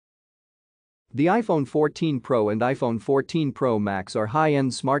The iPhone 14 Pro and iPhone 14 Pro Max are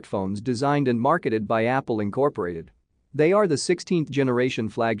high-end smartphones designed and marketed by Apple Incorporated. They are the 16th generation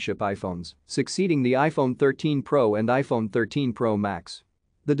flagship iPhones, succeeding the iPhone 13 Pro and iPhone 13 Pro Max.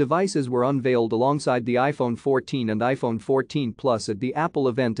 The devices were unveiled alongside the iPhone 14 and iPhone 14 Plus at the Apple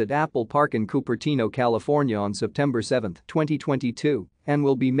event at Apple Park in Cupertino, California on September 7, 2022, and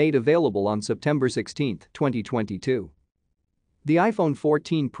will be made available on September 16, 2022. The iPhone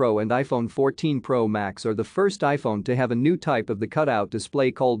 14 Pro and iPhone 14 Pro Max are the first iPhone to have a new type of the cutout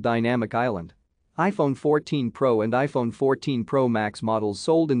display called Dynamic Island. iPhone 14 Pro and iPhone 14 Pro Max models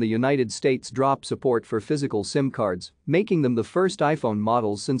sold in the United States drop support for physical SIM cards, making them the first iPhone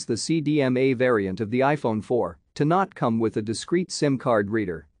models since the CDMA variant of the iPhone 4 to not come with a discrete SIM card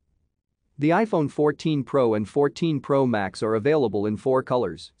reader. The iPhone 14 Pro and 14 Pro Max are available in 4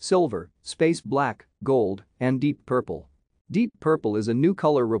 colors: silver, space black, gold, and deep purple. Deep purple is a new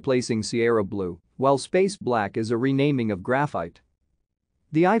color replacing Sierra blue, while space black is a renaming of graphite.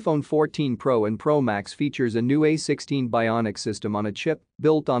 The iPhone 14 Pro and Pro Max features a new A16 Bionic system on a chip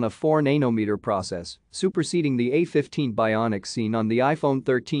built on a 4nm process, superseding the A15 Bionic seen on the iPhone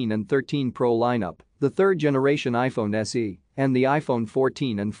 13 and 13 Pro lineup, the third-generation iPhone SE, and the iPhone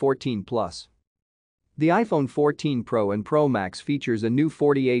 14 and 14 Plus. The iPhone 14 Pro and Pro Max features a new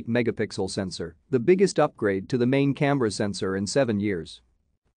 48-megapixel sensor, the biggest upgrade to the main camera sensor in 7 years.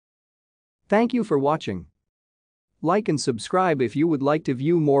 Thank you for watching. Like and subscribe if you would like to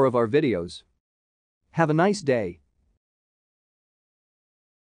view more of our videos. Have a nice day.